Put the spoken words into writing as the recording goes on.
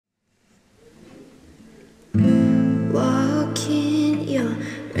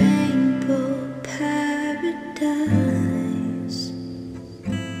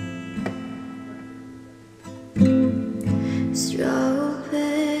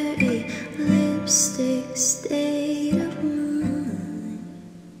lipstick state of mind.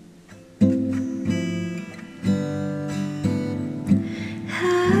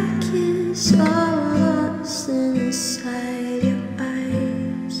 I kiss all lost inside your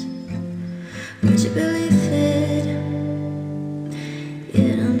eyes. Would you believe it?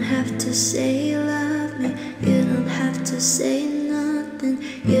 You don't have to say you love me. You don't have to say nothing.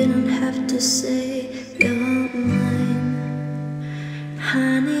 You don't have to say you're mine.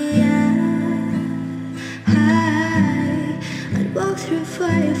 Honey, I'd walk through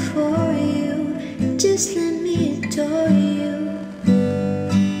fire for you. Just let me adore you.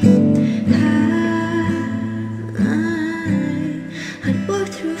 I'd walk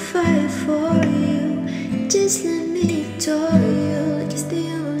through fire for you. Just let me adore you. Like it's the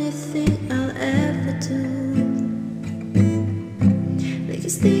only thing I'll ever do. Like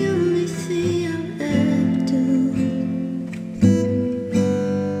it's the only thing I'll ever do.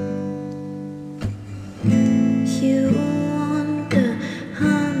 You wander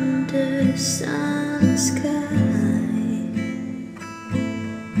under sun sky.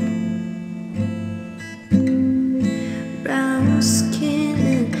 Brown skin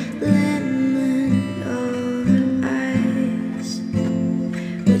and lemon over eyes.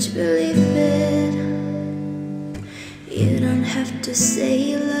 Would you believe it? You don't have to say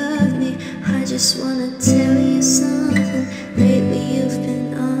you love me. I just wanna tell you something. Lately you've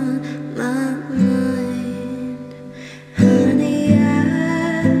been on my mind. Honey,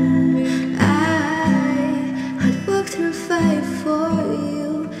 I'd walk through fire for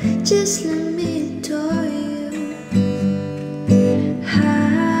you. Just let me adore you.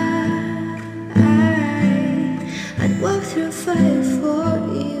 I'd walk through fire for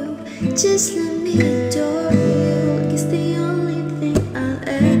you. Just let me adore you. Like it's the only thing I'll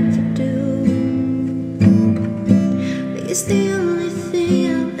ever do. Like it's the only thing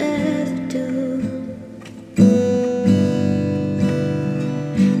I'll ever do.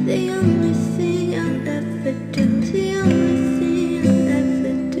 The only thing I'll ever do. The only thing I'll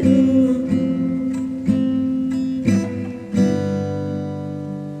ever do.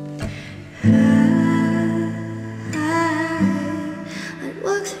 I'd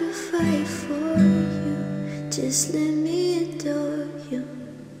walk through fire for you. Just let me adore you.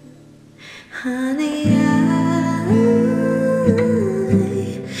 Honey,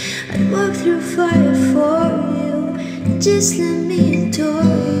 I'd walk through fire for you. Just let me adore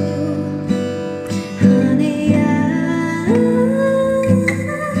you. Honey,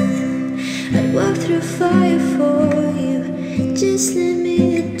 I'd walk through fire for you. Just let me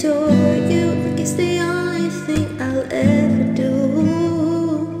adore you. Like it's the only thing I'll ever do.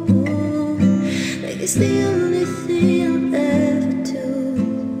 Like it's the only thing I'll ever do.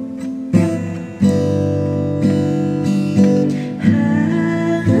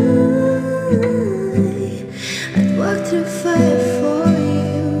 I'd walk through fire for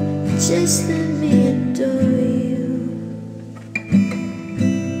you. Just let me adore